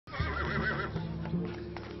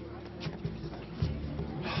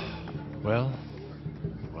Well,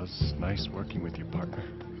 it was nice working with you, partner.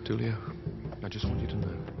 Tulio, I just want you to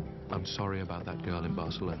know, I'm sorry about that girl in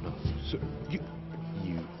Barcelona. So, you...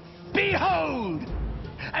 Behold!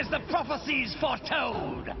 As the prophecies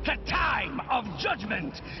foretold, the time of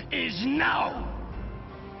judgment is now!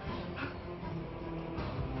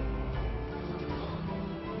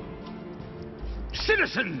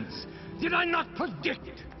 Citizens, did I not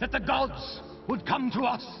predict that the gods would come to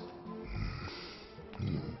us?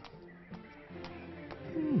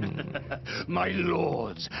 My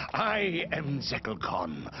lords, I am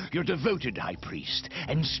Zekelkon, your devoted high priest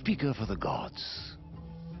and speaker for the gods.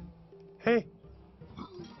 Hey.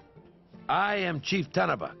 I am Chief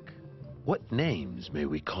Tanabak. What names may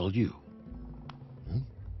we call you?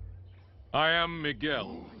 I am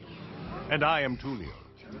Miguel. And I am Tulio.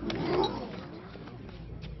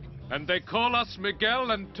 And they call us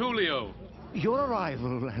Miguel and Tulio. Your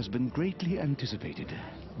arrival has been greatly anticipated.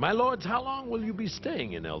 My lords, how long will you be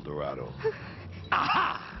staying in El Dorado?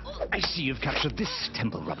 Aha! I see you've captured this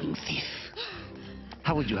temple-robbing thief.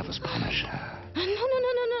 How would you have us punish her?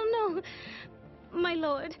 No. My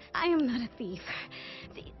lord, I am not a thief.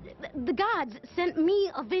 The gods sent me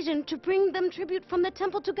a vision to bring them tribute from the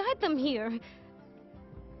temple to guide them here.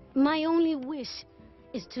 My only wish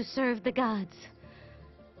is to serve the gods.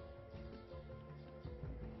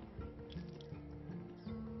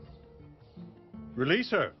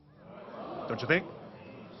 Release her, don't you think?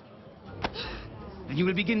 Then you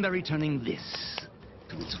will begin by returning this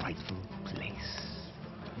to its rightful place.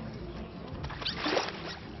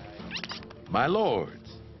 My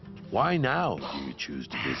lords, why now do you choose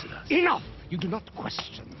to visit us? Enough! You do not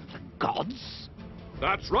question the gods?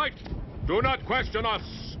 That's right. Do not question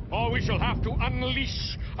us, or we shall have to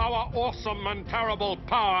unleash our awesome and terrible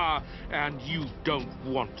power, and you don't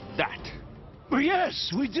want that.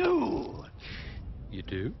 Yes, we do. You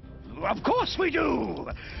do? Of course we do!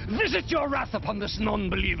 Visit your wrath upon this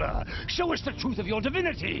non-believer. Show us the truth of your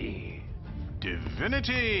divinity.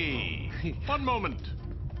 Divinity! One moment.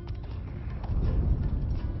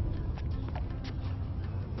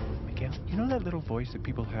 Miguel, you know that little voice that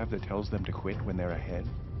people have that tells them to quit when they're ahead?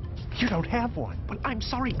 You don't have one. Well, I'm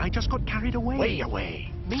sorry, I just got carried away. Way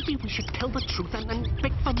away. Maybe we should tell the truth and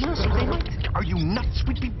beg for mercy. They might... Are you nuts?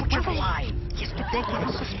 We'd be butchered alive. Yes, but they're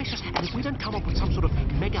getting suspicious, and if we don't come up with some sort of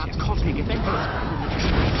mega cosmic event...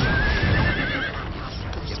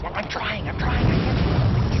 Well, I'm trying.